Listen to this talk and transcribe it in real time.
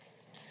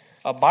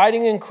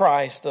Abiding in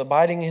Christ,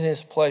 abiding in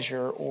his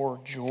pleasure or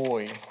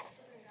joy.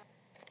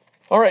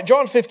 All right,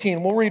 John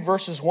 15, we'll read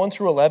verses 1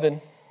 through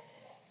 11,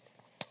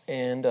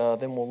 and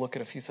then we'll look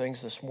at a few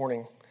things this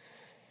morning.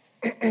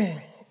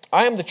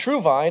 I am the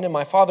true vine, and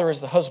my Father is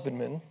the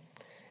husbandman.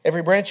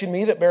 Every branch in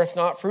me that beareth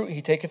not fruit,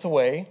 he taketh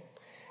away.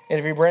 And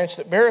every branch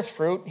that beareth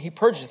fruit, he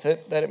purgeth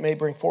it, that it may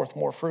bring forth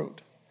more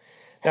fruit.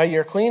 Now ye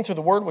are clean through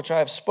the word which I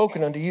have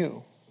spoken unto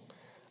you.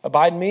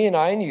 Abide in me, and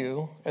I in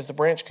you, as the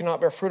branch cannot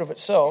bear fruit of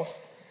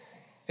itself,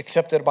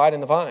 except it abide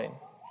in the vine.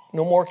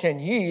 No more can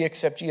ye,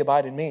 except ye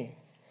abide in me.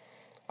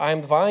 I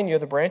am the vine, ye are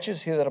the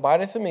branches. He that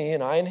abideth in me,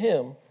 and I in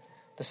him,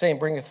 the same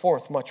bringeth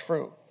forth much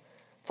fruit.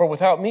 For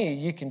without me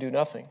ye can do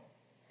nothing.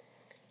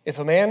 If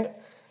a man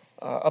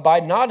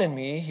abide not in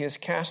me, he is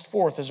cast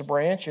forth as a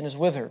branch and is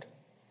withered.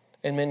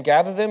 And men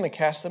gather them and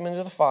cast them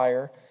into the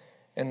fire,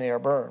 and they are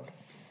burned.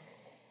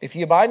 If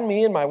ye abide in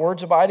me, and my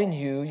words abide in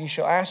you, ye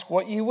shall ask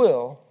what ye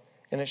will,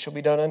 and it shall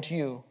be done unto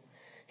you.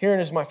 Herein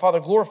is my Father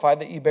glorified,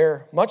 that ye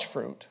bear much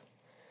fruit.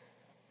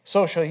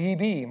 So shall ye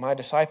be my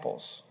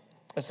disciples.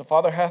 As the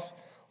Father hath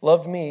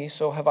loved me,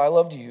 so have I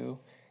loved you.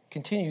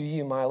 Continue ye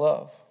in my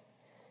love.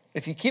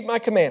 If ye keep my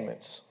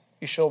commandments,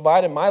 ye shall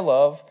abide in my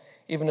love,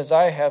 even as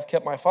I have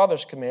kept my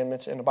Father's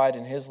commandments and abide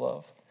in his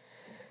love.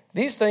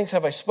 These things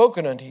have I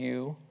spoken unto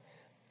you,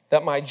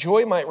 that my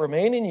joy might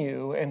remain in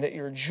you, and that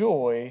your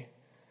joy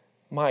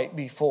might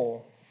be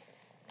full.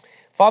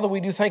 Father,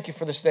 we do thank you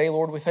for this day,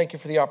 Lord. We thank you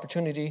for the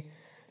opportunity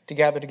to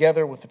gather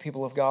together with the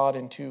people of God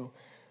and to,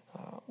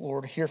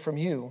 Lord, hear from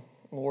you,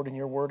 Lord, in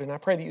your word. And I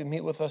pray that you would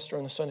meet with us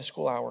during the Sunday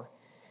school hour,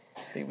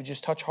 that you would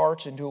just touch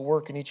hearts and do a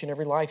work in each and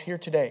every life here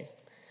today.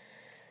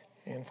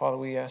 And Father,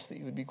 we ask that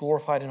you would be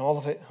glorified in all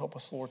of it. Help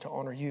us, Lord, to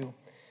honor you.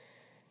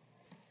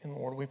 And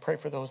Lord, we pray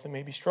for those that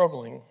may be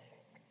struggling.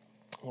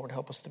 Lord,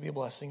 help us to be a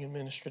blessing and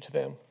minister to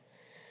them.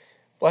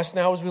 Bless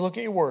now as we look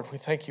at your word. We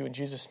thank you in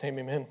Jesus' name,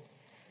 amen.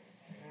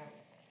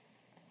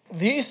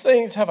 These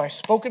things have I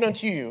spoken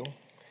unto you,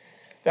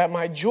 that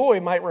my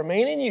joy might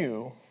remain in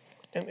you,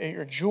 and that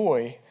your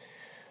joy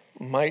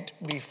might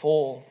be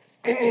full.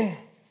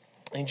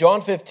 In John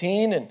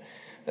 15, and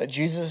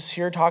Jesus is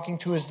here talking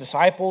to his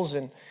disciples,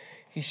 and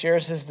he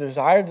shares his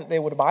desire that they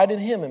would abide in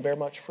him and bear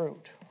much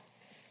fruit.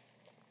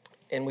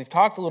 And we've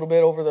talked a little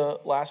bit over the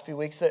last few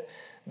weeks that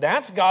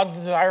that's God's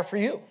desire for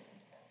you,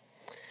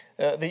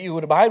 that you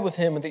would abide with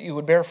him and that you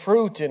would bear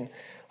fruit. And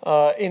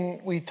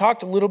we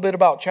talked a little bit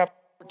about chapter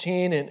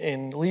 14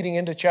 and leading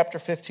into chapter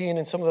 15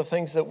 and some of the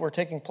things that were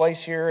taking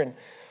place here.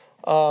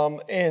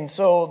 And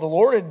so the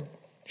Lord had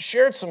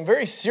shared some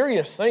very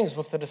serious things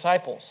with the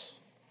disciples,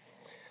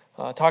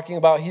 talking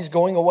about he's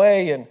going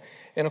away.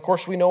 And of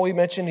course, we know he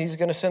mentioned he's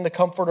going to send the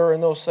Comforter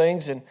and those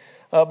things.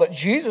 But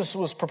Jesus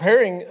was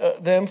preparing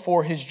them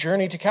for his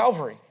journey to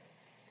Calvary.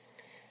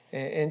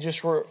 And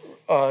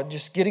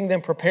just getting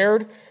them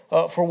prepared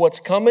for what's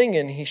coming.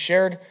 And he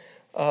shared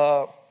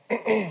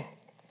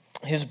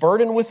his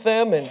burden with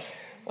them. And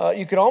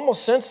you could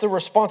almost sense the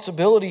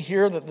responsibility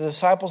here that the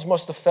disciples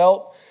must have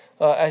felt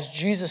as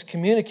Jesus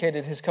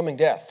communicated his coming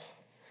death.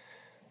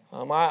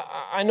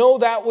 I know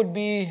that would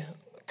be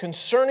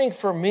concerning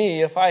for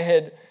me if I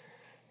had,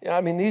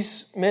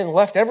 these men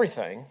left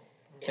everything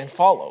and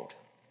followed.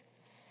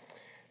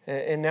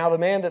 And now the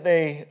man that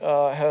they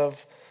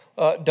have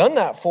done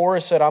that for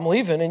has said, I'm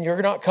leaving and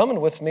you're not coming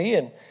with me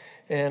and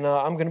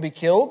I'm going to be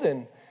killed.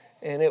 And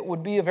it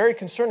would be a very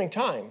concerning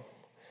time.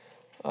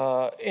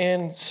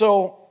 And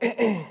so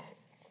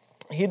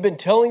he'd been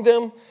telling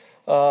them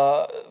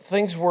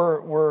things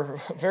were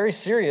very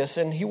serious,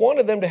 and he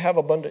wanted them to have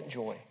abundant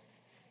joy.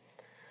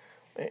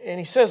 And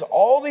he says,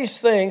 all these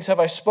things have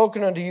I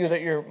spoken unto you,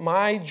 that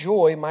my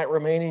joy might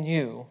remain in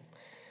you,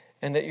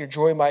 and that your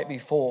joy might be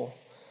full.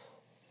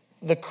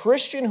 The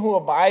Christian who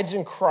abides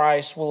in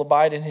Christ will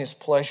abide in his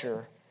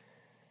pleasure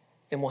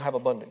and will have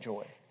abundant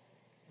joy.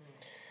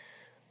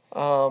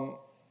 The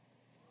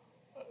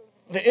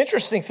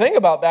interesting thing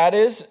about that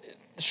is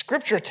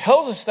Scripture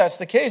tells us that's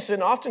the case,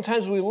 and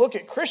oftentimes we look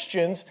at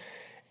Christians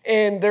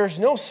and there's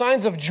no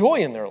signs of joy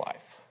in their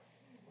life.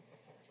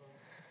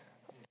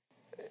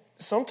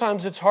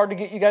 Sometimes it's hard to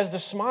get you guys to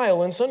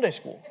smile in Sunday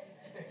school.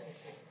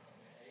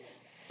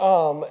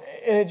 And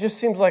it just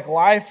seems like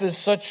life is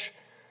such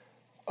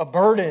a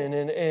burden,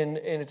 and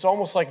it's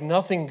almost like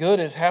nothing good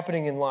is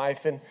happening in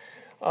life. And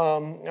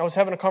I was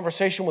having a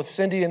conversation with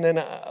Cindy and then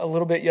a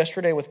little bit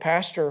yesterday with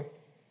Pastor.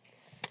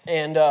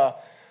 And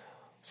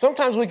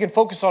sometimes we can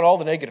focus on all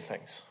the negative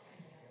things.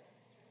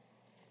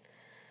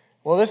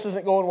 Well, this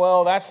isn't going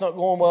well, that's not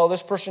going well,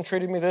 this person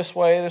treated me this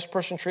way, this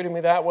person treated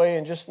me that way,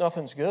 and just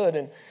nothing's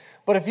good.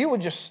 But if you would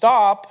just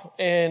stop,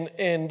 and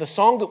the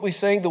song that we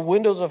sang, the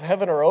windows of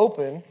heaven are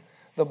open,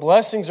 the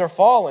blessings are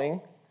falling,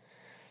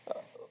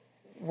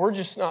 we're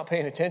just not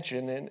paying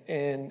attention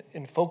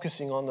and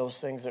focusing on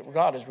those things that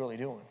God is really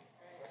doing.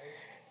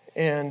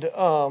 And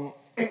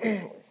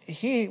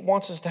he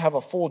wants us to have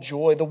a full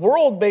joy. The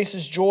world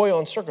bases joy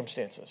on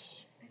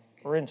circumstances,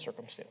 or in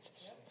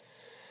circumstances.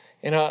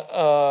 And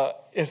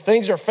if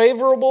things are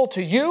favorable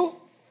to you,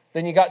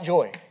 then you got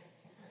joy.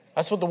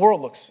 That's what the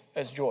world looks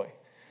as joy.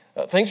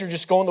 Things are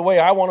just going the way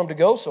I want them to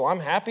go, so I'm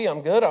happy,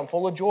 I'm good, I'm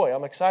full of joy,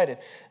 I'm excited.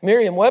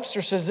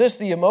 Merriam-Webster says this: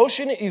 the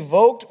emotion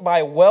evoked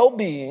by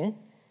well-being,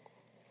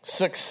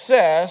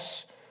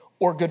 success,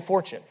 or good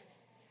fortune,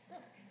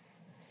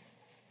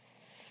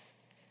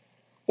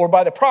 or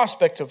by the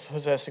prospect of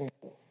possessing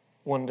what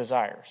one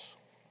desires.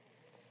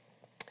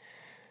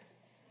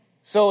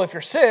 So if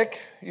you're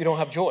sick, you don't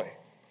have joy.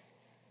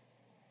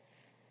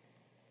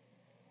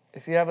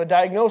 If you have a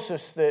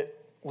diagnosis that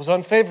was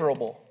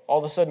unfavorable, all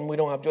of a sudden we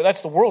don't have joy.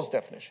 That's the world's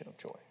definition of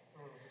joy.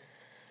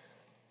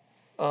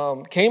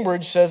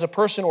 Cambridge says a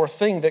person or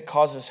thing that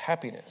causes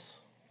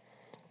happiness.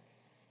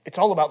 It's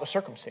all about the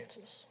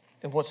circumstances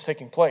and what's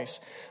taking place.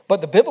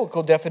 But the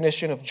biblical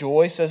definition of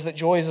joy says that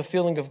joy is a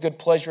feeling of good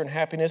pleasure and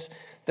happiness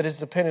that is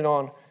dependent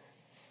on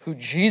who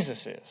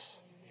Jesus is,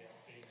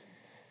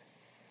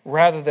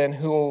 rather than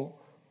who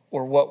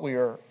or what we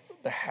are,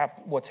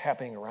 what's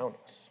happening around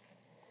us.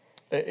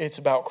 It's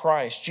about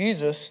Christ.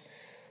 Jesus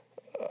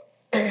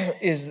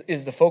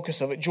is the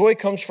focus of it. Joy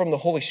comes from the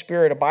Holy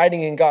Spirit,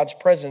 abiding in God's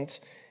presence,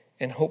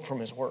 and hope from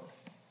His Word.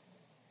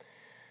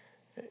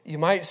 You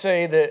might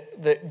say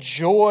that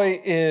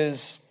joy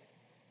is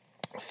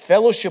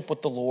fellowship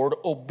with the Lord,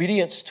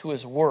 obedience to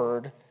His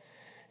Word,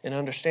 and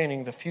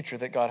understanding the future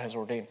that God has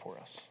ordained for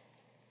us.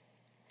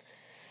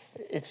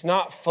 It's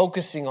not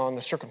focusing on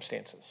the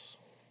circumstances.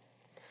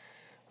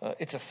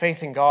 It's a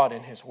faith in God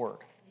and His Word.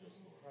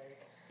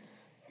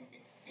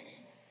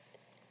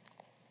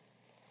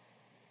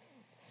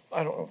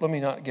 Let me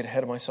not get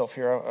ahead of myself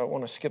here. I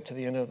want to skip to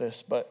the end of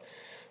this, but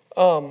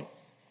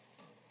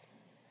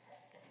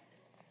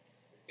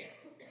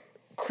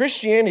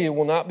Christianity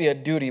will not be a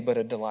duty, but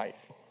a delight.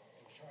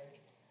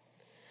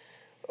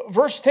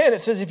 Verse 10, it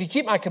says, if you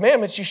keep my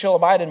commandments, you shall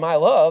abide in my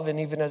love, and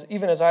even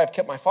as I have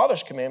kept my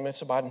Father's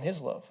commandments, abide in His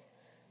love.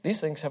 These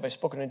things have I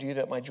spoken unto you,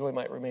 that my joy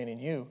might remain in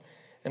you,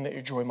 and that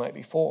your joy might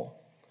be full.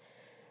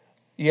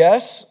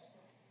 Yes,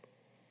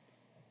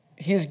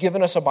 He has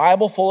given us a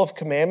Bible full of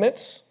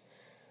commandments,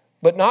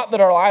 but not that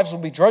our lives will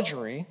be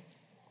drudgery.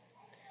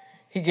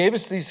 He gave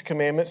us these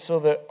commandments so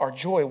that our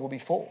joy will be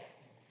full.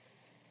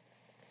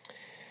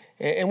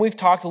 And we've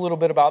talked a little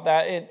bit about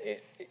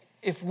that.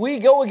 If we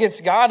go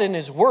against God and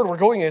His Word, we're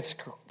going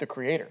against the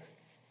Creator.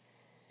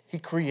 He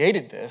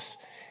created this.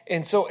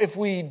 And so if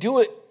we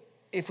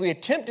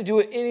attempt to do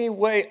it any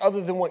way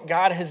other than what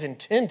God has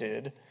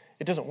intended,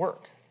 it doesn't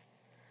work.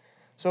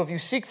 So if you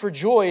seek for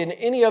joy in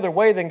any other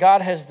way than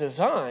God has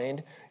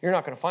designed, you're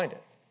not going to find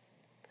it.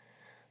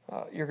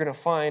 You're going to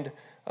find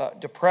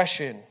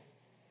depression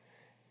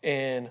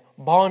and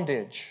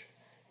bondage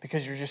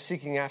because you're just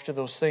seeking after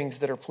those things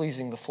that are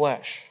pleasing the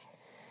flesh.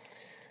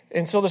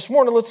 And so this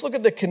morning, let's look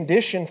at the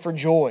condition for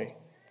joy.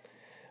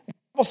 The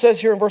Bible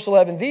says here in verse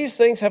 11, these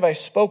things have I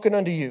spoken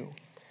unto you.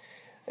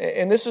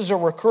 And this is a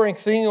recurring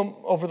theme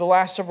over the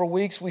last several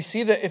weeks. We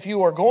see that if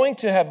you are going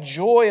to have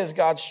joy as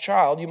God's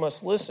child, you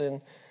must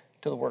listen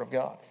to the Word of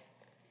God.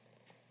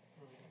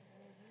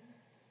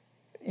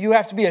 You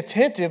have to be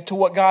attentive to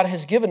what God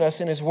has given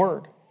us in His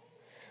Word.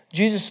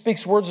 Jesus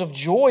speaks words of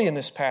joy in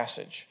this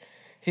passage.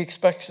 He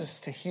expects us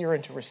to hear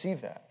and to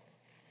receive that.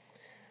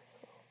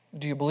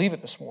 Do you believe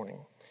it this morning?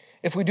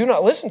 If we do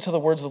not listen to the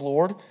words of the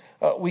Lord,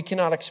 we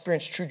cannot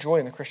experience true joy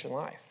in the Christian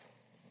life.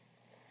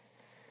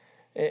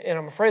 And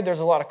I'm afraid there's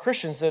a lot of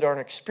Christians that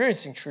aren't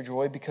experiencing true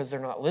joy because they're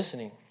not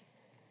listening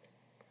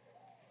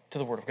to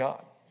the Word of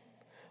God.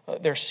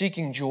 They're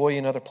seeking joy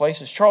in other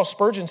places. Charles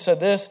Spurgeon said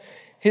this: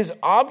 his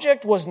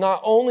object was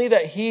not only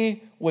that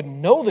he would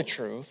know the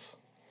truth,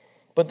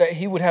 but that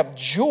he would have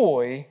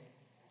joy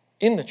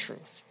in the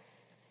truth.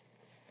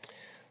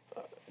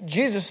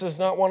 Jesus does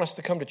not want us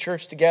to come to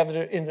church to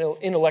gather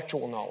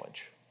intellectual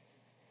knowledge,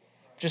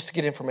 just to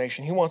get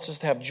information. He wants us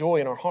to have joy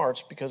in our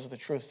hearts because of the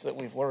truths that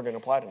we've learned and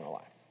applied in our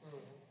life.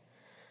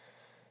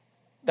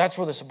 That's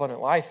where this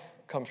abundant life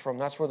comes from.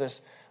 That's where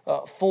this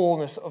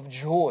fullness of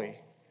joy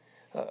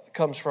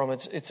comes from.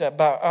 It's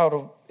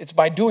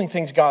by doing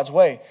things God's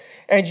way.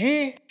 And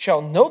ye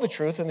shall know the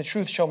truth, and the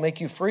truth shall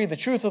make you free. The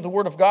truth of the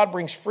Word of God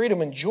brings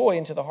freedom and joy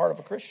into the heart of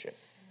a Christian.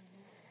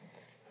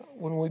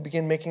 When we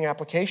begin making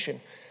application,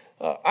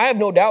 I have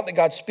no doubt that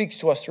God speaks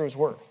to us through His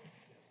Word.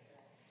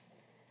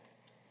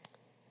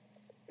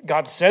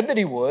 God said that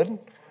He would.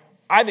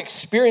 I've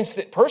experienced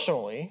it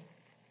personally.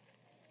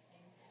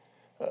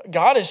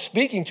 God is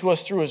speaking to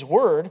us through His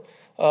Word.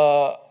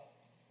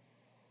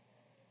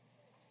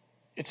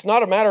 It's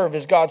not a matter of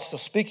is God still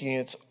speaking,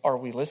 it's are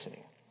we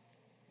listening?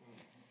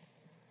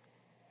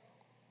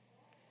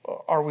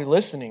 Are we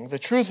listening? The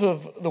truth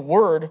of the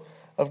Word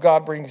of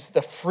God brings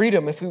the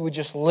freedom if we would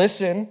just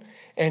listen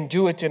and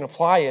do it and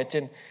apply it.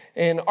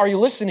 And are you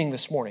listening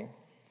this morning?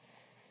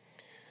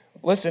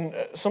 Listen,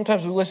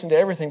 sometimes we listen to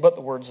everything but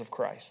the words of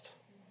Christ.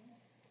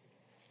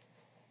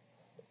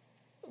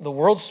 The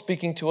world's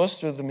speaking to us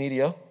through the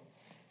media.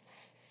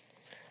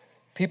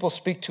 People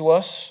speak to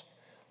us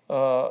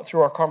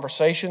through our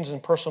conversations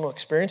and personal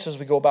experiences as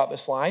we go about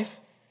this life.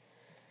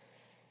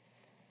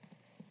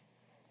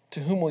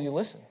 To whom will you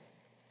listen?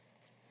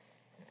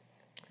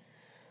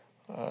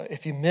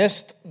 If you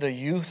missed the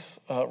youth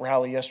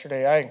rally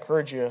yesterday, I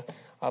encourage you.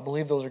 I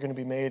believe those are going to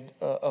be made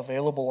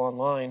available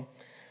online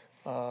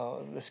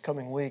this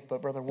coming week.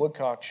 But Brother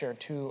Woodcock shared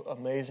two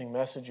amazing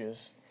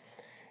messages.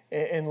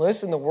 And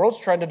listen, the world's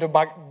trying to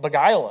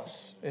beguile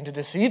us and to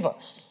deceive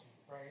us.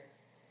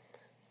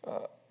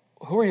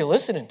 Who are you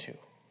listening to?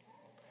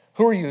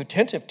 Who are you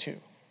attentive to?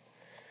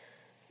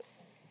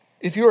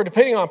 If you are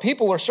depending on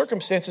people or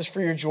circumstances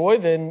for your joy,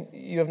 then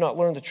you have not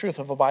learned the truth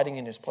of abiding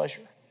in His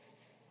pleasure.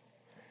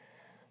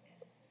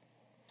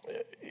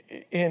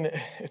 And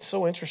it's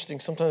so interesting.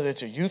 Sometimes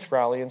it's a youth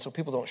rally, and so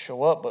people don't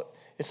show up, but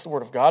it's the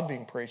Word of God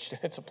being preached.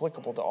 It's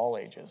applicable to all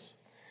ages.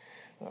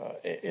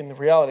 And the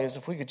reality is,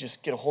 if we could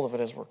just get a hold of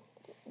it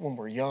when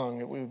we're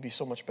young, we would be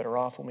so much better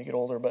off when we get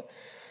older. But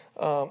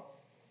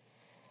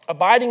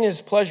abiding in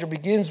His pleasure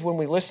begins when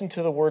we listen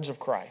to the words of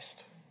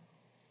Christ.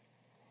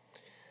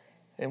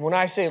 And when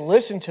I say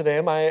listen to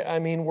them, I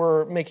mean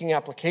we're making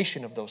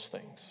application of those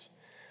things.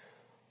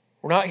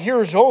 We're not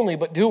hearers only,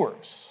 but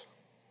doers.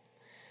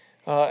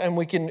 And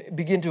we can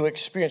begin to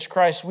experience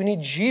Christ. We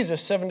need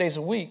Jesus 7 days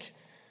a week,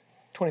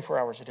 24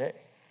 hours a day.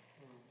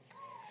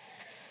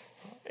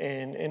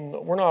 And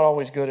we're not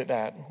always good at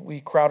that.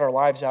 We crowd our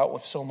lives out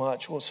with so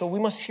much. So we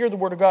must hear the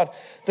Word of God.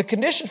 The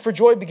condition for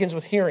joy begins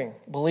with hearing,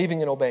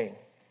 believing, and obeying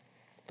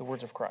the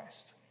words of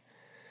Christ.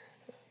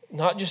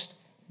 Not just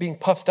being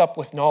puffed up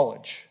with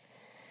knowledge.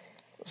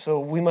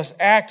 So we must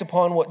act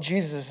upon what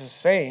Jesus is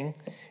saying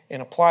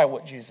and apply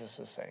what Jesus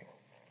is saying.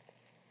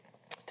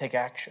 Take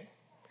action.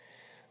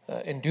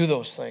 And do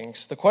those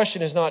things. The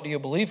question is not, do you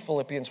believe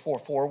Philippians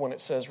 4:4 when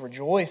it says,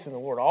 rejoice in the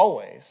Lord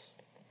always?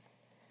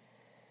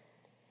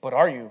 But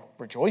are you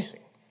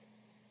rejoicing?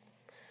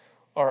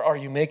 Are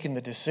you making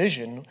the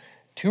decision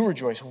to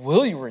rejoice?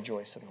 Will you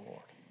rejoice in the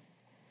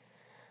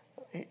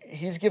Lord?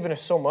 He's given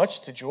us so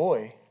much to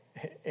joy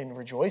and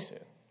rejoice in.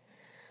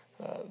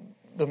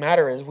 The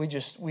matter is,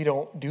 we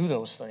don't do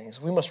those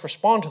things. We must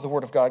respond to the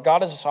Word of God.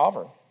 God is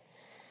sovereign.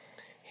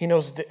 He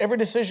knows every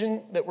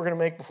decision that we're going to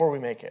make before we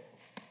make it.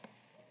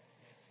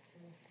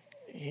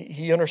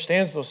 He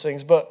understands those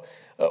things, but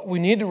we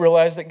need to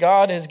realize that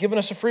God has given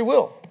us a free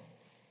will.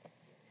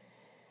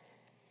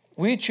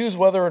 We choose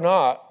whether or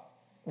not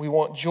we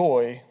want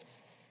joy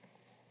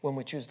when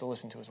we choose to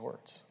listen to His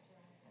words.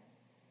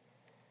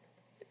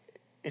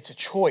 It's a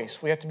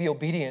choice. We have to be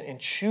obedient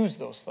and choose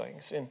those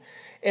things. And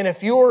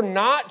if you're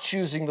not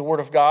choosing the Word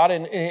of God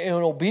and in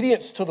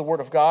obedience to the Word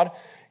of God,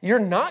 you're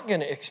not going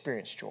to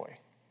experience joy.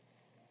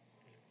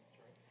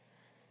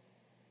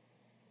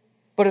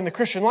 But in the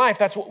Christian life,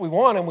 that's what we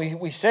want, and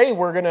we say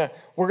we're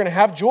gonna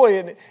have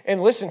joy.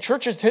 And listen,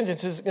 church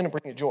attendance is going to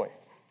bring you joy.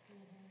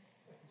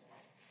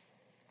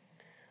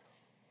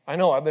 I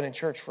know I've been in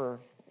church for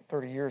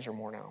 30 years or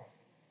more now,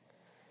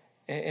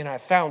 and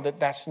I've found that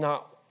that's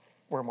not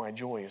where my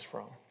joy is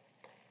from.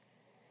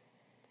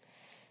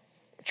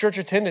 Church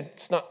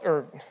attendance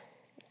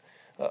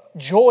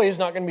joy is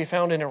not going to be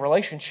found in a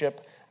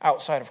relationship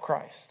outside of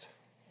Christ,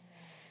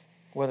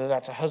 whether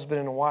that's a husband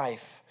and a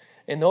wife.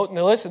 And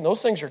listen,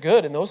 those things are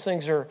good, and those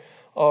things are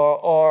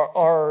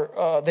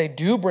they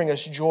do bring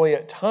us joy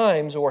at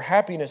times or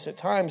happiness at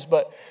times,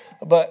 but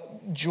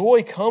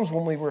joy comes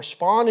when we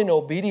respond in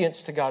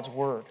obedience to God's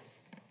word.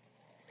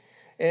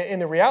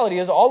 And the reality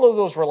is, all of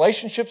those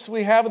relationships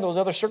we have and those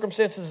other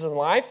circumstances in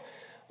life,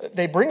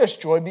 they bring us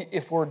joy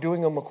if we're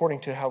doing them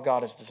according to how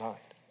God has designed.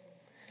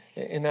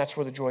 And that's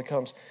where the joy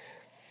comes.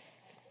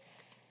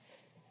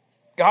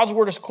 God's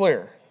word is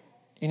clear.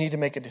 You need to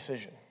make a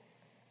decision.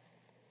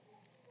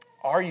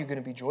 Are you going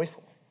to be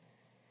joyful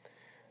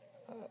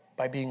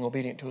by being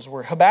obedient to His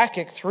word?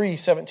 Habakkuk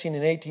 3:17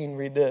 and 18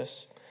 read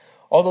this.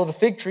 Although the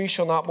fig tree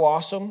shall not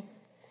blossom,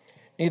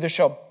 neither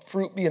shall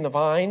fruit be in the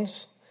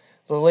vines,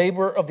 the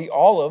labor of the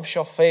olive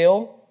shall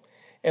fail,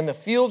 and the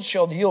field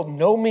shall yield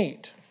no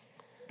meat.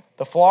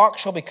 The flock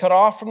shall be cut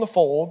off from the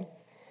fold,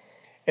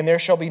 and there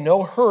shall be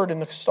no herd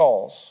in the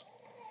stalls.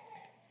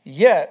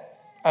 Yet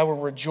I will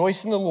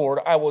rejoice in the Lord.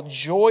 I will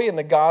joy in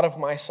the God of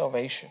my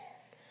salvation.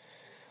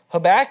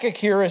 Habakkuk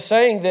here is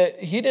saying that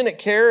he didn't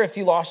care if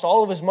he lost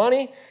all of his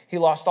money, he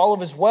lost all of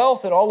his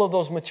wealth and all of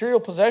those material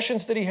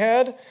possessions that he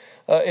had.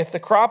 If the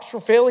crops were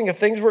failing, if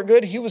things were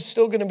good, he was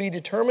still going to be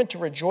determined to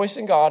rejoice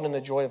in God and the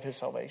joy of His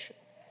salvation.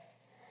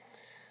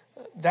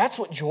 That's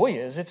what joy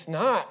is. It's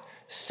not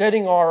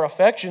setting our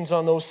affections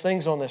on those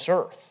things on this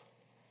earth.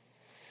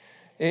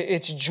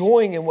 It's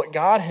joying in what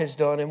God has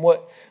done and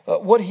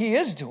what He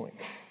is doing.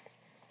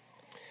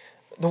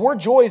 The word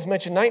joy is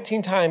mentioned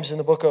 19 times in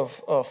the book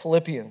of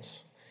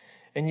Philippians,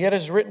 and yet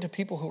is written to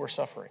people who are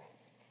suffering.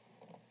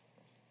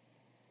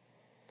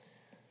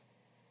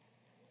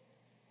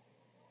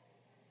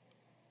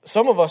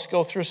 Some of us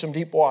go through some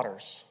deep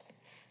waters.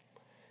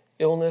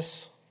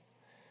 Illness,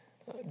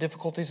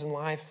 difficulties in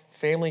life,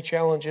 family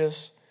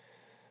challenges.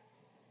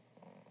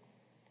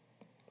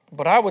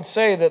 But I would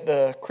say that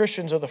the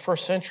Christians of the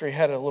first century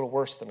had it a little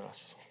worse than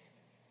us.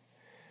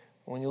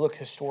 When you look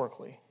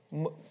historically,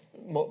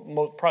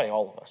 probably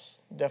all of us,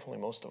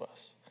 definitely most of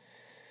us.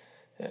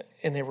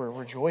 And they were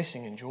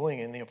rejoicing, enjoying,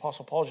 and the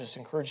Apostle Paul just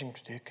encouraged them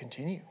to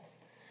continue.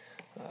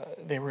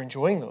 They were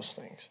enjoying those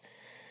things.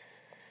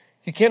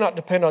 You cannot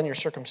depend on your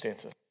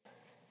circumstances.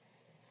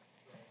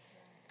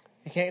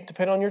 You can't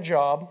depend on your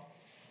job.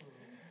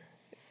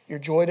 Your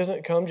joy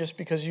doesn't come just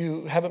because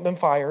you haven't been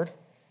fired.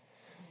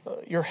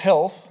 Your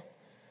health,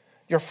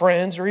 your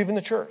friends, or even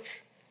the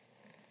church.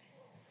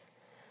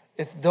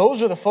 If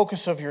those are the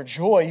focus of your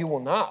joy, you will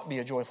not be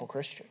a joyful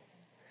Christian.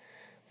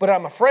 But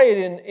I'm afraid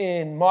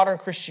in modern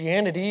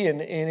Christianity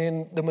and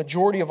in the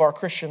majority of our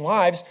Christian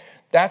lives,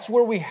 that's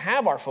where we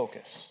have our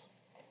focus.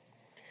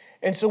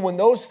 And so when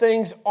those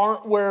things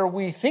aren't where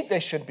we think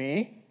they should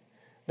be,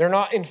 they're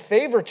not in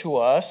favor to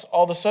us,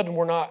 all of a sudden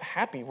we're not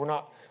happy. We're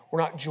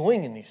not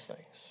joying in these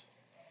things.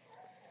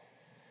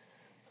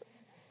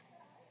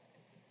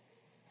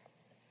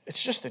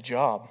 It's just a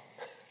job.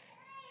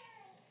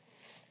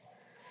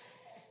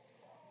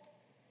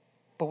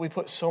 But we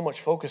put so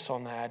much focus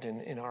on that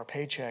in our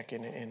paycheck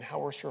and how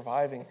we're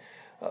surviving.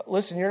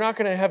 Listen, you're not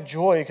going to have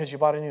joy because you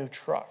bought a new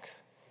truck.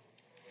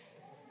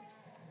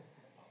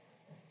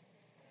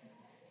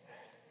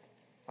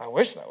 I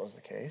wish that was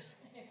the case.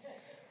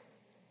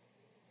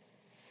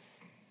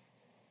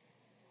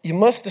 You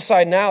must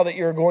decide now that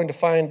you're going to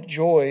find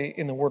joy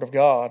in the Word of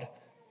God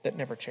that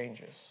never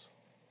changes.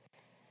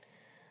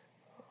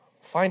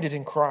 Find it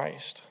in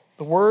Christ.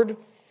 The Word,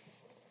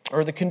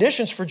 or the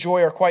conditions for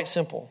joy, are quite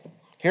simple.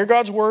 Hear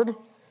God's Word,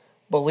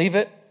 believe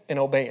it, and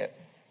obey it.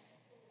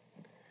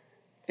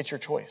 It's your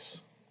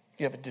choice.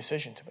 You have a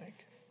decision to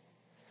make.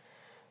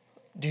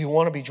 Do you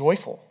want to be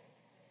joyful?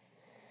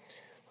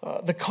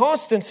 The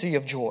constancy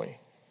of joy.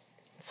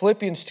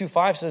 Philippians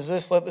 2:5 says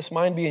this, "Let this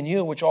mind be in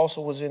you, which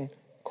also was in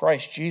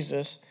Christ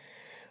Jesus."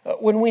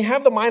 When we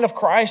have the mind of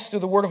Christ through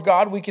the Word of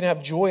God, we can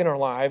have joy in our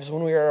lives.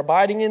 When we are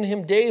abiding in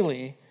Him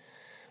daily,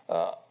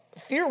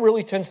 fear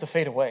really tends to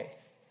fade away.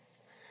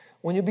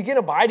 When you begin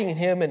abiding in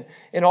Him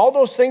and all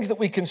those things that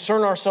we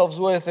concern ourselves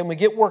with and we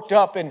get worked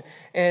up, but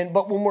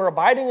when we're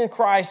abiding in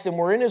Christ and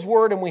we're in His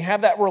Word and we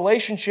have that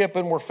relationship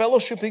and we're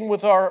fellowshipping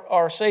with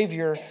our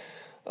Savior,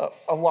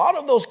 a lot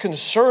of those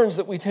concerns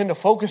that we tend to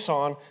focus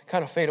on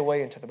kind of fade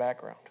away into the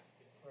background.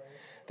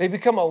 They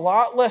become a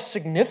lot less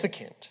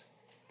significant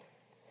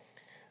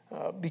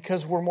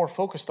because we're more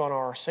focused on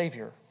our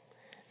Savior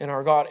and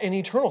our God and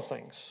eternal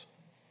things.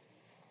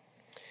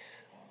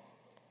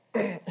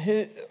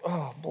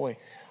 Oh boy.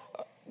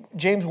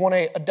 James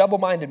 1:8, a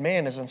double-minded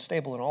man is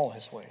unstable in all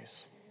his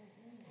ways.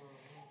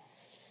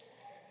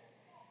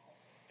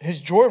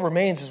 His joy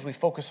remains as we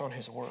focus on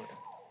His Word.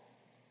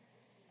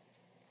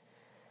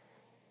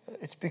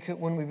 It's because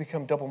when we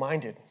become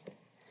double-minded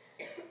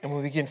and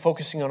we begin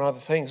focusing on other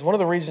things. One of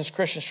the reasons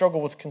Christians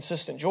struggle with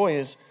consistent joy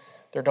is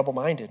they're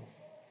double-minded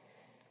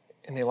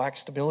and they lack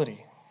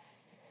stability.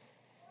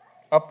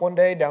 Up one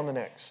day, down the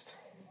next.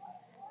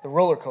 The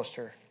roller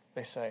coaster,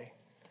 they say.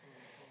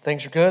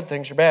 Things are good,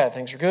 things are bad.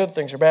 Things are good,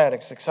 things are bad.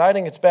 It's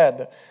exciting, it's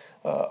bad.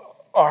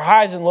 Our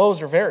highs and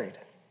lows are varied.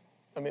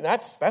 I mean,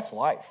 that's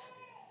life.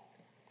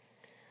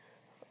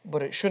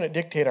 But it shouldn't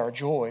dictate our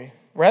joy.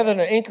 Rather than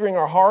anchoring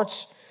our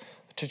hearts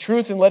to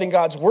truth and letting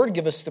God's Word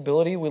give us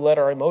stability, we let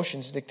our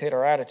emotions dictate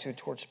our attitude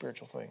towards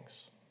spiritual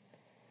things.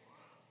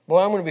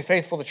 Well, I'm going to be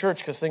faithful to church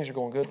because things are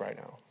going good right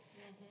now.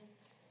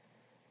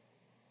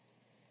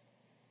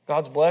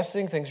 God's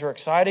blessing, things are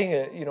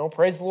exciting.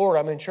 Praise the Lord,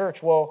 I'm in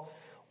church. Well,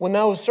 when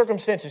those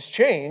circumstances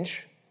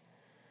change,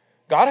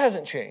 God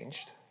hasn't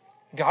changed.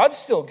 God's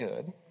still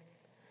good.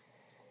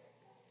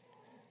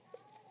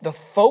 The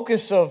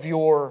focus of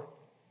your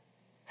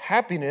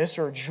happiness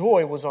or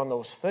joy was on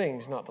those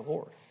things, not the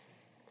Lord.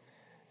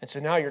 And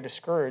so now you're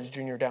discouraged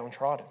and you're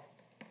downtrodden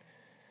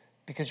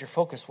because your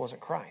focus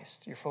wasn't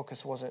Christ. Your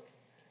focus wasn't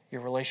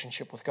your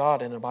relationship with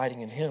God and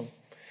abiding in Him.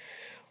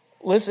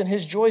 Listen,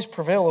 His joys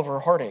prevail over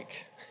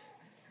heartache.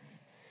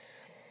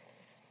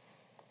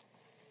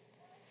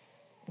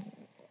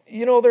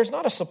 There's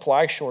not a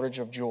supply shortage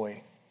of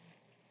joy.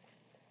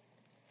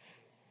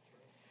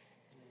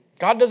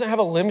 God doesn't have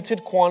a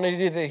limited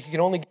quantity that He can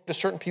only give to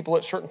certain people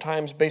at certain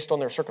times based on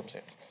their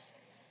circumstances.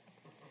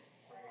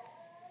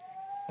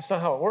 That's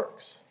not how it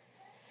works.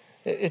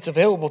 It's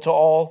available to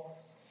all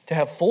to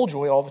have full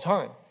joy all the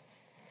time.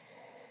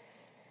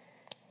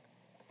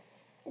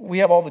 We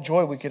have all the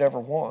joy we could ever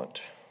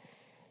want,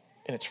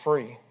 and it's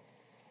free.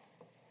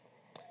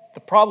 The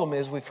problem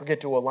is we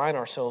forget to align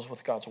ourselves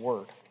with God's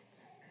Word.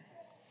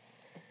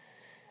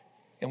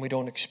 And we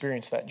don't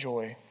experience that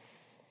joy.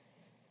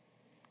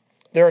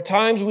 There are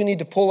times we need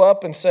to pull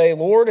up and say,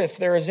 Lord, if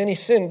there is any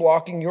sin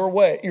blocking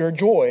your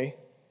joy,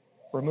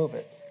 remove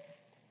it.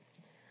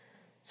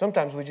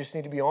 Sometimes we just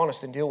need to be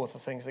honest and deal with the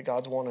things that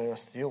God's wanting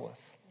us to deal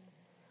with.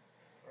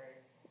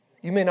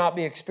 You may not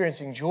be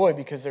experiencing joy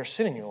because there's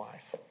sin in your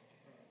life.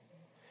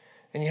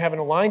 And you haven't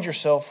aligned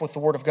yourself with the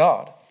Word of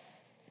God.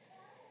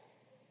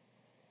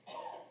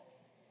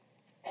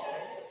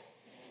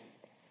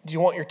 Do you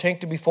want your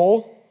tank to be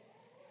full?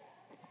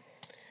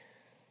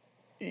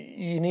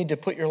 You need to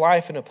put your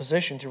life in a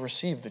position to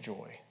receive the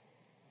joy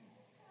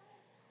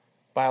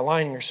by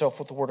aligning yourself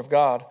with the Word of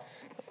God.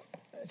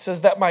 It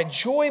says that my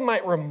joy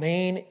might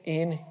remain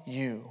in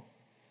you.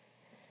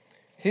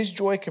 His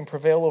joy can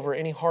prevail over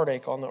any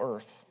heartache on the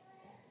earth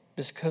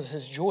because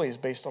his joy is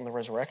based on the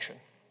resurrection.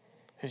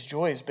 His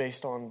joy is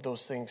based on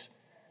those things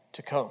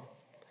to come.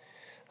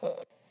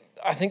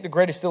 I think the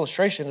greatest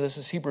illustration of this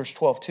is Hebrews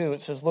 12:2.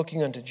 It says,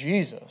 looking unto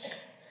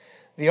Jesus,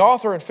 the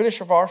author and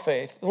finisher of our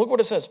faith. And look what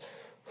it says.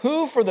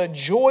 Who for the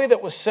joy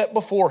that was set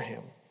before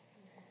him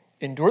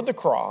endured the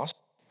cross,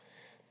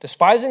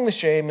 despising the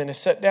shame, and is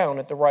set down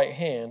at the right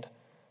hand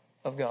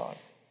of God.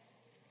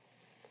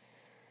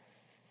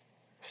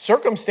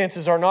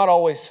 Circumstances are not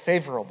always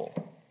favorable.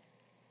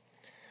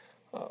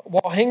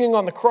 While hanging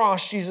on the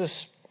cross,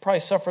 Jesus probably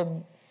suffered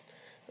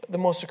the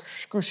most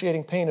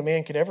excruciating pain a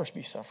man could ever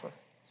be suffer.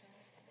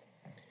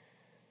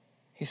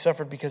 He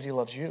suffered because he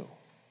loves you.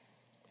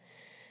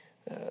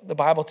 The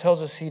Bible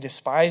tells us he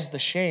despised the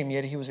shame,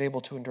 yet he was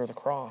able to endure the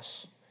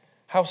cross.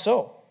 How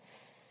so?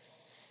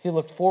 He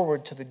looked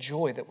forward to the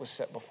joy that was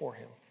set before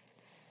him.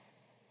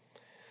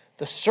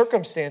 The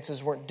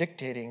circumstances weren't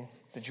dictating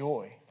the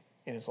joy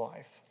in his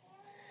life.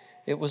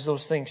 It was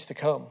those things to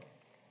come.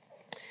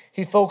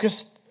 He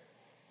focused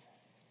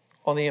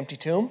on the empty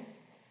tomb.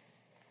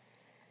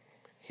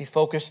 He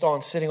focused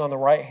on sitting on the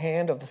right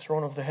hand of the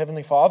throne of the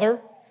Heavenly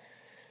Father.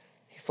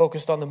 He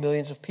focused on the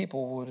millions of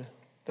people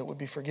that would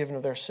be forgiven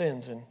of their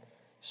sins and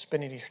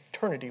spending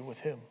eternity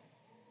with him.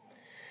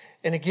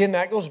 And again,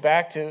 that goes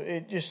back to,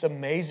 it just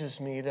amazes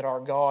me that our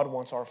God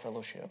wants our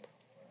fellowship.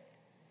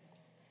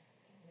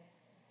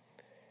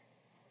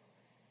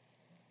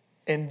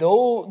 And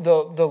though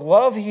the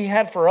love he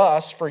had for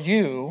us, for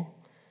you,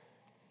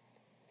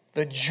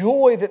 the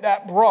joy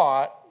that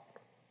brought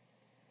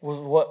was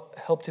what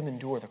helped him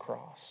endure the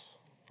cross,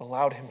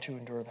 allowed him to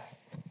endure that.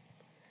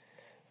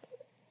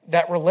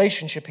 That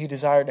relationship he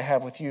desired to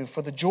have with you,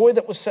 for the joy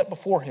that was set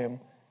before him,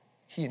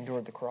 he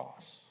endured the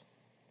cross.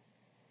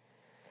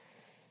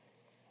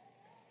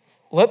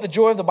 Let the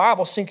joy of the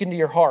Bible sink into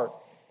your heart.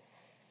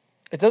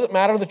 It doesn't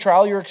matter the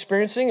trial you're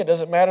experiencing. It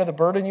doesn't matter the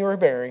burden you are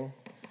bearing.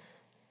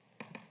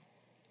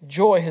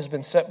 Joy has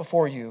been set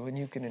before you and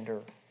you can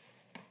endure.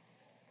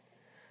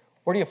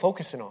 What are you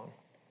focusing on?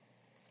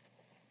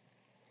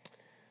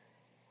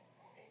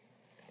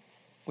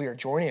 We are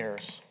joint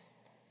heirs.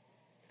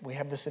 We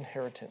have this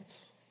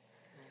inheritance.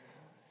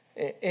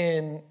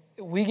 And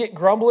we get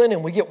grumbling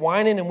and we get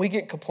whining and we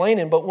get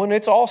complaining, but when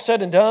it's all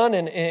said and done,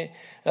 and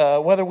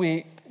whether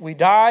we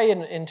die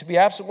and to be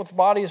absent with the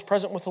body is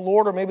present with the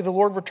Lord, or maybe the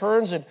Lord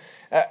returns, and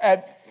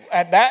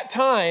at that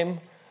time,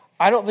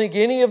 I don't think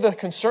any of the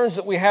concerns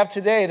that we have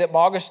today that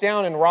bog us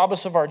down and rob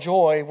us of our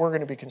joy, we're going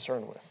to be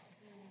concerned with.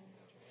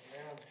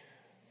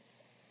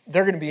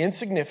 They're going to be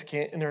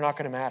insignificant and they're not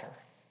going to matter.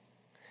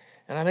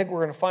 And I think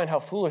we're going to find how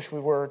foolish we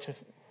were to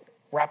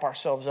wrap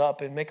ourselves up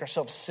and make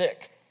ourselves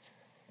sick.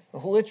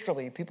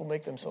 Literally, people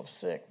make themselves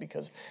sick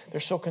because they're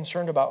so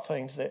concerned about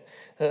things that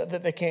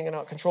they can't get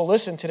out of control.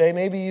 Listen, today,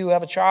 maybe you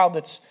have a child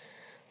that's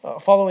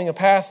following a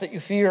path that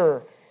you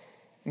fear.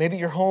 Maybe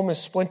your home is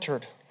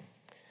splintered.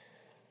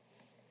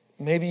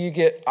 Maybe you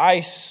get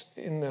ice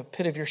in the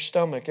pit of your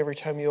stomach every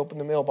time you open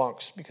the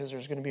mailbox because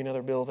there's going to be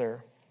another bill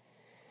there.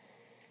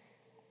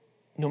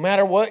 No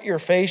matter what you're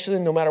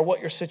facing, no matter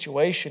what your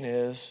situation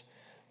is,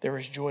 there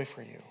is joy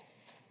for you.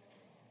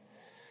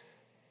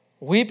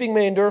 Weeping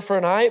may endure for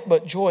a night,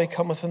 but joy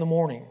cometh in the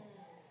morning.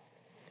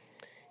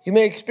 You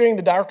may experience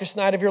the darkest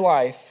night of your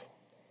life.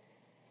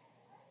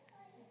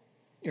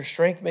 Your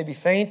strength may be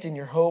faint and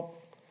your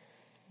hope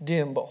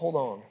dim, but hold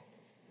on.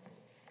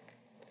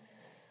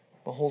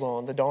 But hold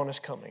on, the dawn is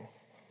coming.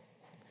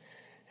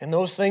 And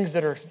those things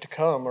that are to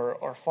come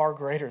are far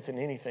greater than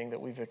anything that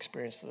we've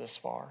experienced thus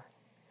far.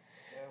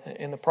 Yeah.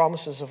 And the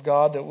promises of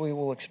God that we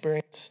will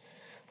experience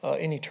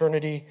in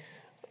eternity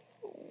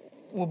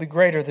will be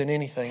greater than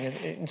anything.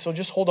 And so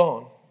just hold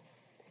on.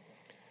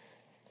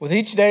 With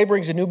each day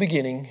brings a new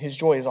beginning, his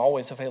joy is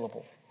always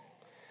available.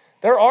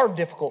 There are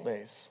difficult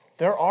days.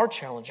 There are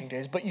challenging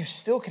days, but you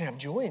still can have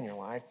joy in your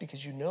life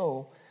because you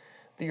know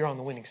that you're on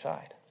the winning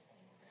side.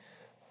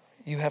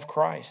 You have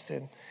Christ,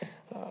 and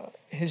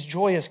his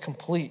joy is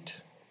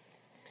complete.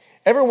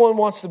 Everyone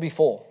wants to be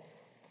full.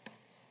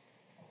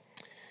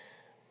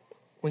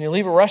 When you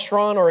leave a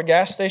restaurant or a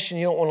gas station,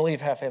 you don't want to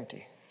leave half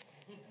empty.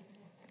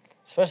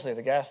 Especially at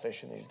the gas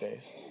station these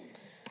days.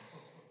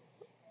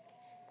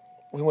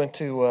 We went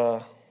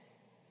to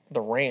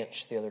the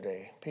ranch the other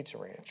day, Pizza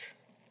Ranch.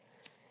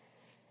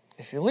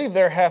 If you leave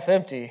there half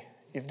empty,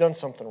 you've done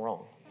something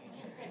wrong.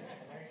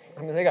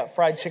 I mean, they got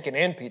fried chicken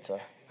and pizza.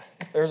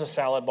 There's a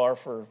salad bar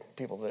for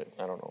people that,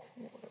 I don't know.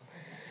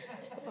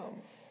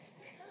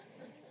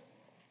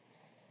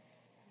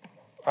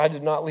 I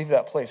did not leave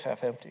that place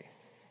half empty.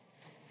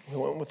 We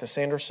went with the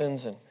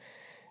Sandersons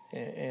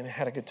and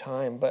had a good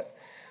time. But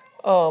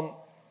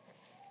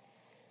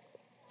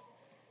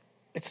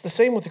it's the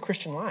same with the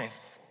Christian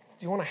life.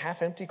 Do you want a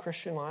half-empty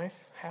Christian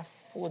life? Half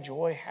full of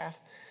joy?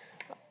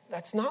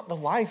 That's not the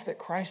life that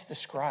Christ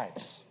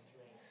describes.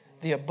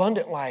 The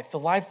abundant life, the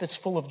life that's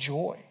full of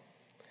joy.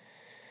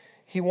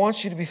 He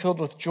wants you to be filled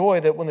with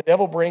joy that when the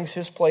devil brings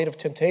his plate of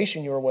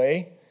temptation your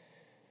way,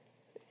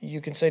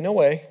 you can say, no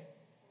way.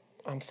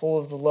 I'm full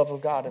of the love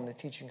of God and the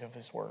teaching of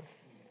his word.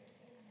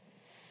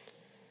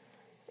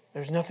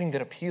 There's nothing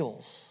that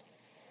appeals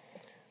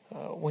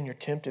when you're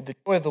tempted. The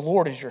joy of the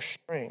Lord is your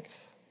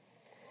strength.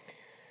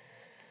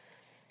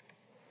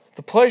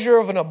 The pleasure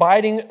of an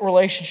abiding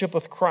relationship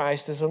with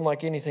Christ is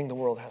unlike anything the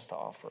world has to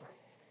offer.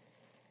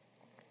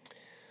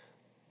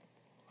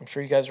 I'm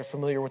sure you guys are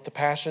familiar with the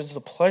passage. The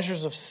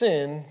pleasures of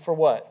sin for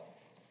what?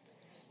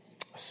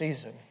 A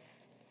season.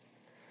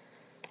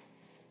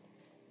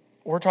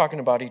 We're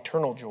talking about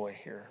eternal joy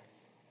here.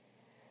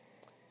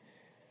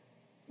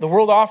 The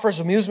world offers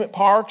amusement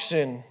parks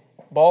and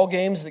ball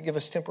games that give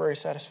us temporary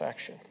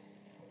satisfaction.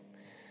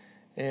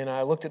 And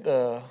I looked at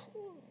the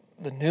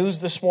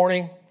news this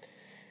morning,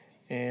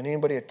 and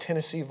anybody a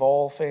Tennessee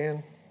Vol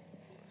fan?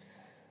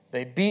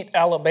 They beat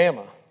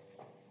Alabama.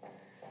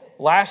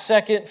 Last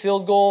second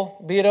field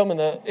goal, beat them, and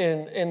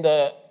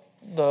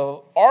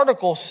the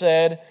article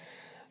said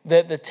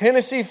that the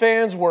Tennessee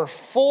fans were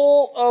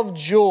full of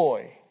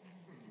joy.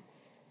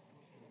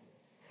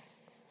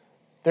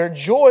 Their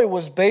joy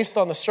was based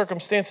on the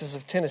circumstances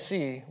of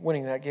Tennessee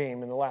winning that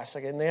game in the last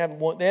second. And they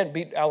hadn't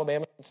beat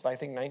Alabama since, I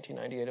think,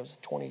 1998. It was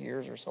 20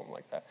 years or something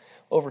like that,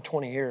 over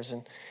 20 years.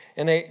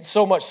 And they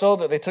so much so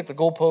that they took the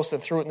goalpost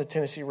and threw it in the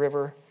Tennessee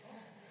River.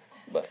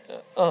 But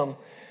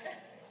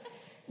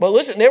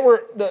listen,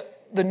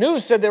 the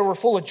news said they were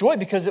full of joy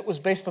because it was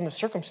based on the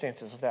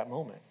circumstances of that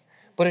moment.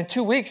 But in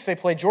 2 weeks, they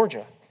play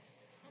Georgia,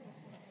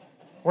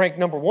 ranked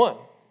number 1.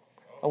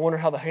 I wonder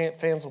how the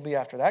fans will be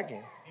after that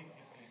game.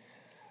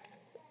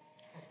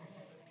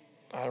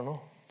 I don't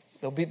know.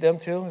 They'll beat them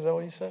too? Is that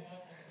what you said?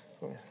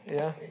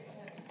 Yeah?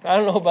 I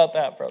don't know about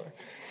that, brother.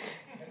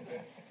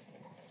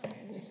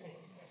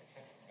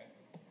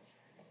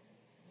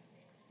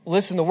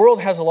 Listen, the world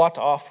has a lot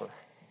to offer.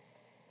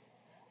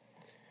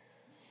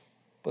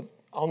 But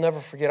I'll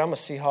never forget, I'm a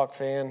Seahawk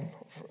fan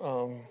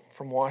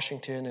from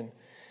Washington.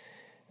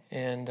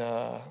 And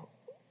I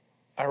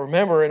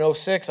remember in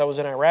 2006, I was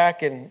in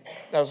Iraq, and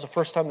that was the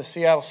first time the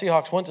Seattle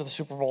Seahawks went to the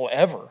Super Bowl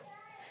ever.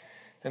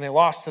 And they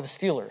lost to the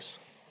Steelers.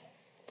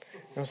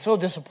 It was so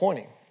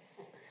disappointing.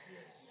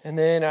 And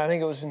then I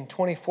think it was in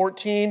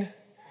 2014,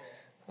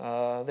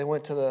 they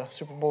went to the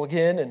Super Bowl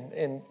again,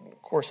 and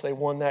of course they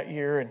won that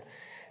year.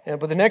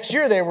 But the next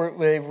year they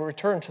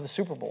returned to the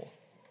Super Bowl.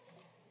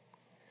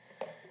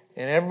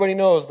 And everybody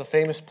knows the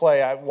famous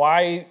play.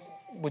 Why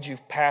would you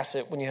pass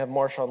it when you have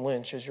Marshawn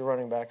Lynch as your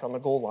running back on the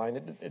goal line?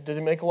 It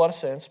didn't make a lot of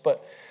sense.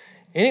 But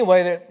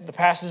anyway, the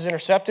pass is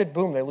intercepted.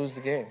 Boom, they lose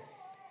the game.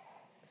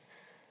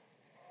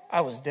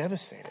 I was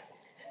devastated.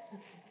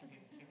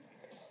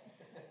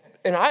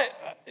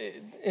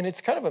 And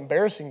it's kind of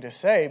embarrassing to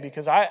say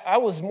because I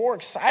was more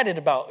excited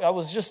about, I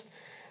was just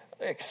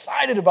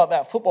excited about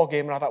that football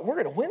game, and I thought,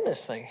 we're going to win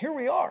this thing. Here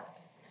we are.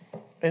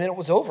 And then it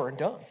was over and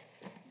done.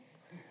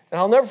 And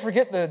I'll never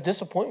forget the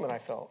disappointment I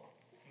felt.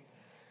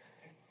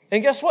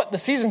 And guess what? The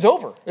season's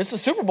over. It's the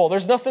Super Bowl.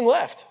 There's nothing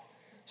left.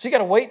 So you got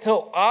to wait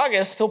till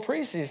August, till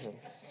preseason.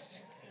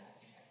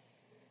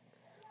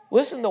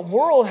 Listen, the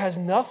world has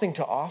nothing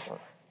to offer.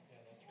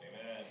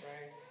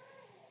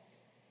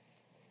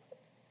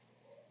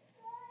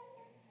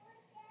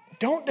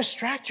 Don't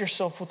distract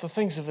yourself with the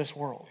things of this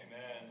world.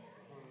 Amen.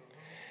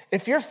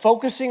 If you're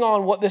focusing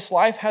on what this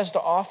life has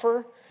to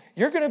offer,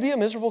 you're going to be a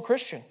miserable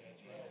Christian.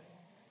 Right.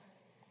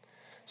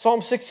 Psalm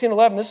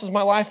 16:11, this is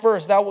my life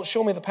verse. Thou wilt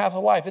show me the path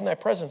of life. In thy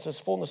presence is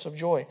fullness of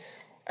joy.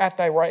 At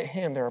thy right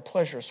hand there are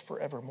pleasures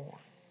forevermore.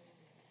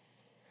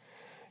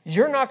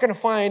 You're not going to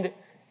find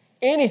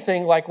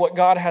anything like what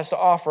God has to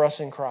offer us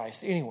in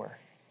Christ anywhere.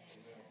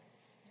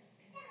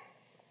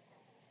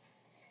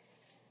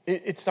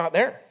 It's not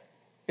there.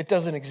 It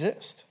doesn't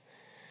exist.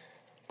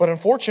 But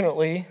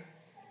unfortunately,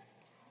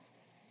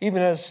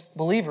 even as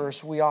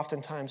believers, we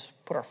oftentimes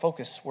put our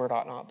focus where it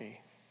ought not be.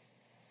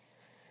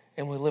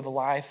 And we live a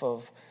life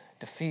of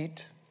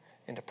defeat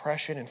and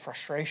depression and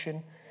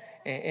frustration.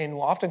 And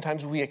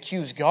oftentimes we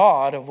accuse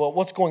God of, well,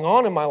 what's going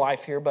on in my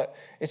life here? But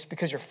it's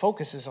because your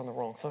focus is on the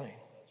wrong thing.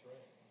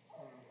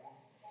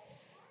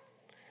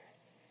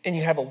 And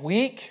you have a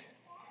weak,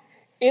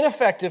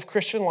 ineffective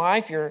Christian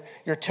life. Your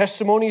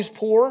testimony is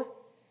poor.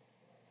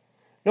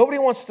 Nobody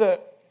wants to,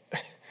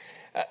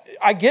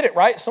 I get it,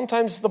 right?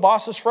 Sometimes the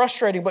boss is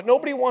frustrating, but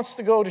nobody wants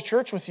to go to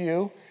church with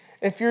you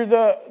if you're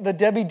the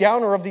Debbie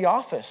Downer of the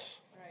office.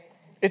 Right.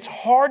 It's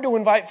hard to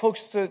invite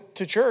folks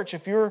to church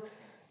if you're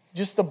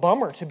just the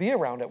bummer to be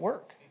around at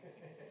work.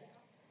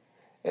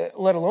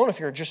 Let alone if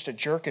you're just a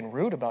jerk and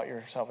rude about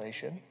your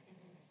salvation.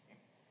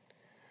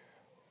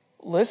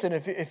 Listen,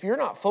 if you're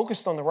not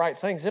focused on the right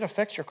things, it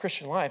affects your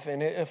Christian life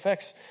and it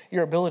affects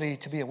your ability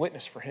to be a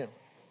witness for Him.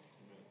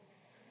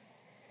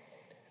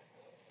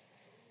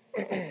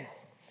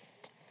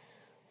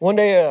 One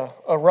day,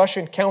 a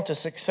Russian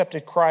countess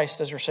accepted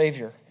Christ as her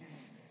Savior.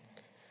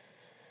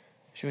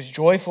 She was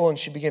joyful and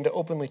she began to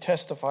openly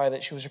testify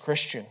that she was a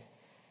Christian.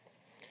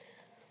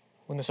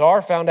 When the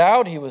Tsar found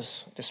out, he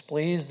was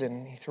displeased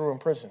and he threw her in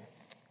prison.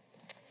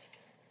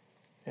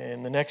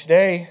 And the next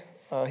day,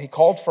 he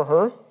called for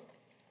her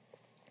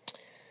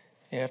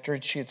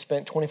after she had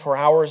spent 24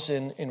 hours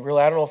in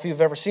really, I don't know if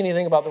you've ever seen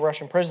anything about the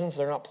Russian prisons.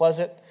 They're not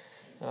pleasant.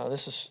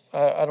 This is,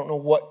 I don't know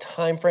what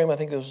time frame. I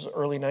think this was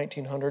early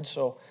 1900s,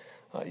 so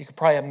you could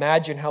probably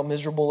imagine how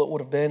miserable it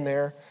would have been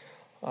there.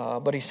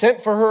 But he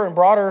sent for her and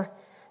brought her,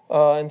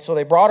 and so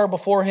they brought her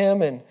before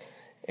him, and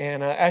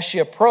as she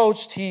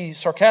approached, he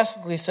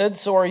sarcastically said,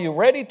 "So are you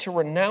ready to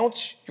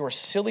renounce your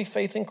silly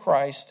faith in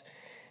Christ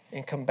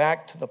and come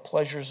back to the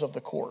pleasures of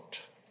the court?"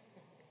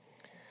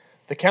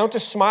 The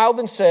Countess smiled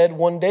and said,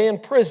 "One day in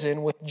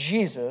prison with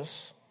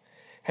Jesus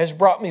has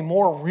brought me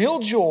more real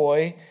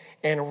joy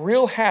and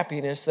real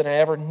happiness than I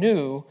ever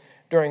knew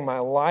during my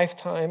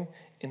lifetime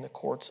in the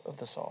courts of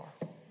the Tsar."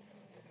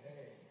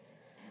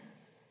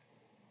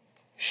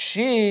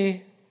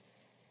 She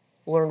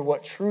learned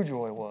what true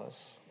joy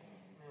was.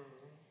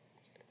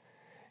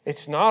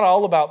 It's not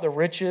all about the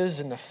riches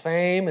and the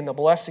fame and the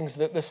blessings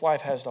that this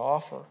life has to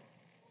offer.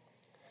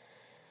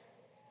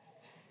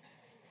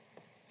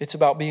 It's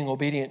about being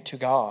obedient to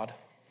God.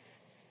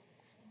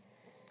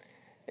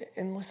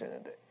 And listen,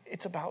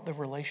 it's about the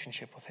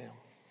relationship with Him.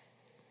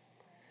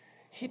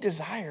 He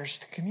desires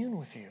to commune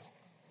with you.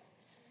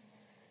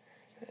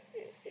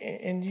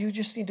 And you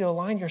just need to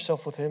align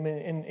yourself with Him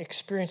and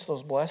experience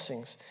those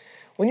blessings.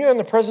 When you're in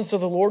the presence of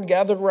the Lord,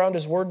 gathered around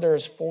His Word, there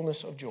is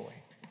fullness of joy.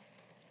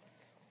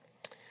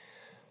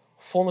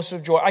 Fullness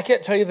of joy. I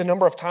can't tell you the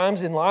number of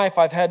times in life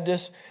I've had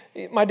this.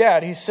 My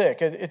dad, he's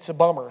sick. It's a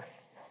bummer.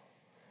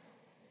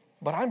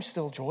 But I'm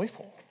still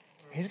joyful.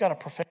 He's got a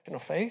perfection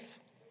of faith.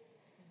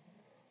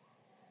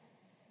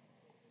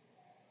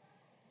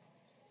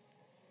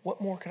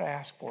 What more could I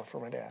ask for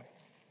my dad?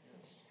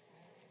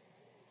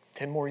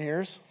 10 more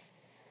years?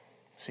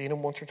 Seeing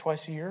him once or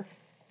twice a year?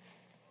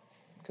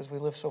 Because we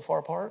live so far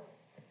apart?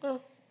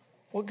 No.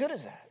 What good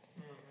is that?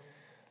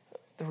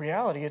 The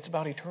reality, it's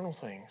about eternal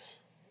things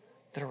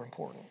that are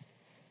important.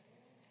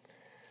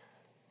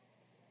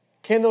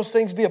 Can those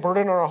things be a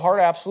burden on our heart?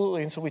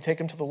 Absolutely. And so we take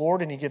them to the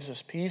Lord, and He gives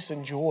us peace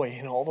and joy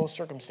in all those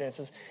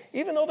circumstances,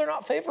 even though they're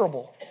not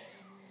favorable,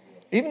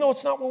 even though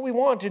it's not what we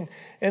want.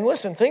 And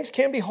listen, things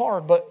can be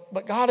hard,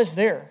 but God is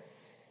there.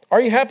 Are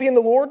you happy in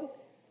the Lord?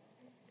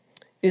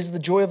 Is the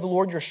joy of the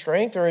Lord your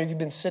strength, or have you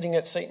been sitting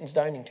at Satan's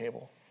dining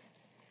table,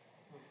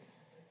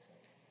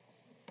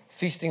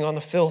 feasting on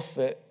the filth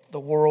that the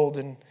world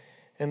and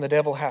the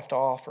devil have to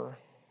offer?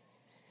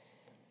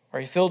 Are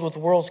you filled with the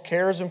world's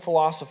cares and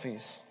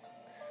philosophies?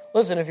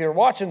 Listen, if you're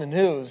watching the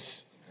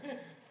news,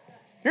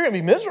 you're going to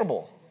be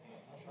miserable.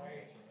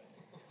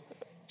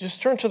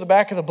 Just turn to the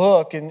back of the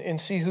book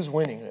and see who's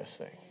winning this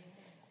thing.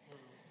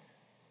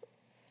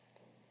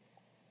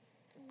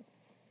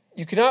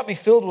 You cannot be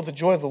filled with the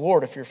joy of the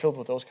Lord if you're filled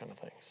with those kind of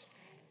things.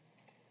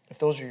 If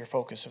those are your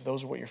focus, if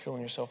those are what you're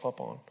filling yourself up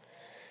on.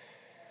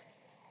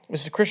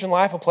 Is the Christian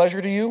life a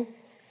pleasure to you?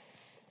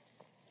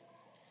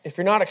 If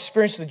you're not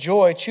experiencing the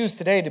joy, choose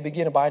today to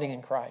begin abiding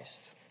in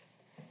Christ.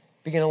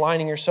 Begin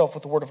aligning yourself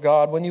with the Word of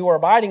God. When you are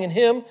abiding in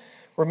Him,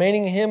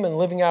 remaining in Him, and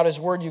living out His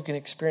Word, you can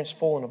experience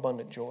full and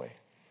abundant joy.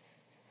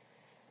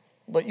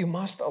 But you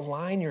must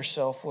align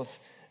yourself with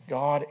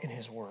God and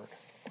His Word.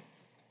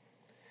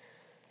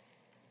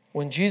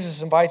 When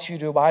Jesus invites you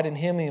to abide in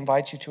Him, He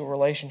invites you to a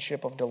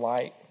relationship of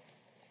delight,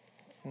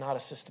 not a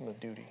system of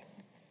duty.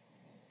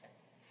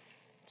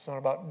 It's not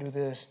about do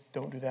this,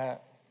 don't do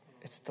that.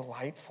 It's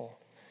delightful.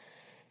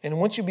 And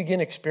once you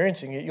begin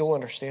experiencing it, you'll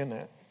understand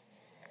that.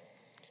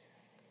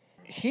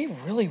 He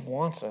really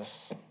wants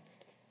us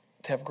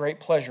to have great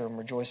pleasure and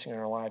rejoicing in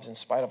our lives in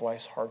spite of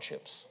life's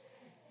hardships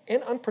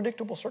and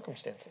unpredictable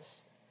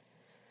circumstances.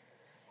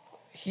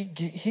 He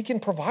can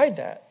provide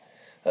that.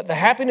 The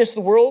happiness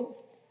the world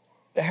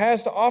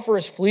has to offer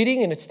is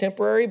fleeting and it's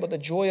temporary, but the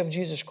joy of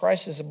Jesus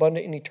Christ is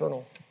abundant and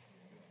eternal.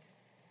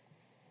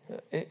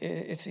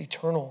 It's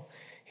eternal.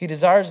 He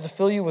desires to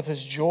fill you with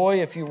His joy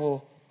if you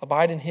will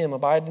abide in Him,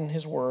 abide in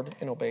His Word,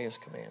 and obey His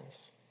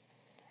commands.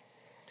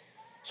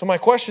 So my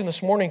question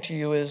this morning to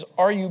you is,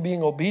 are you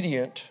being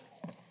obedient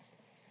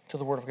to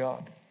the Word of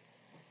God?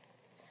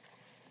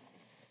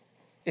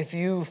 If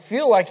you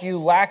feel like you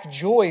lack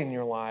joy in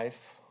your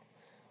life,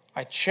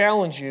 I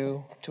challenge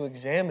you to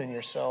examine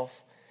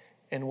yourself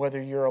and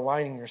whether you're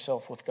aligning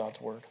yourself with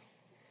God's Word.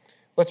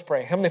 Let's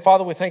pray. Heavenly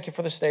Father, we thank You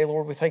for this day,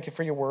 Lord. We thank You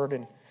for Your Word.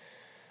 And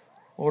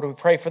Lord, we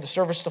pray for the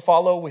service to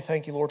follow. We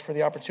thank You, Lord, for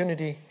the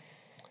opportunity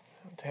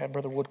to have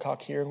Brother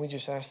Woodcock here. And we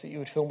just ask that You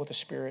would fill him with the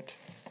Spirit.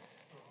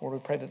 Lord, we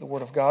pray that the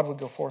Word of God would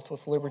go forth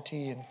with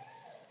liberty. And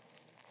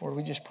Lord,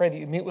 we just pray that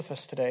You meet with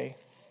us today.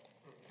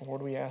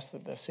 Lord, we ask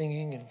that the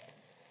singing and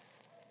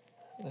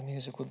the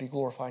music would be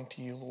glorifying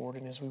to You, Lord.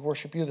 And as we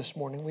worship You this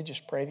morning, we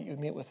just pray that You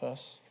would meet with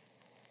us.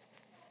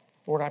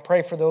 Lord, I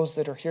pray for those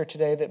that are here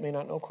today that may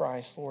not know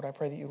Christ. Lord, I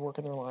pray that You would work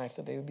in their life,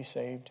 that they would be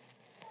saved.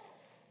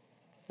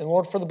 And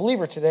Lord, for the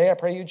believer today, I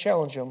pray You'd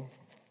challenge them.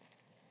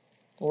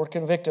 Lord,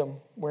 convict them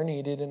where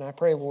needed. And I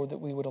pray, Lord, that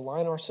we would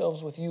align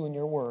ourselves with You and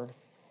Your Word,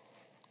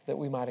 that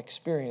we might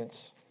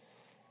experience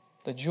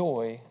the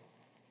joy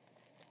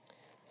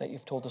that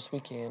You've told us we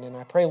can. And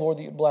I pray, Lord,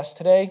 that You'd bless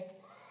today.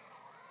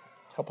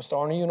 Help us to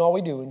honor you in all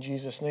we do. In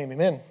Jesus' name,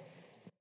 amen.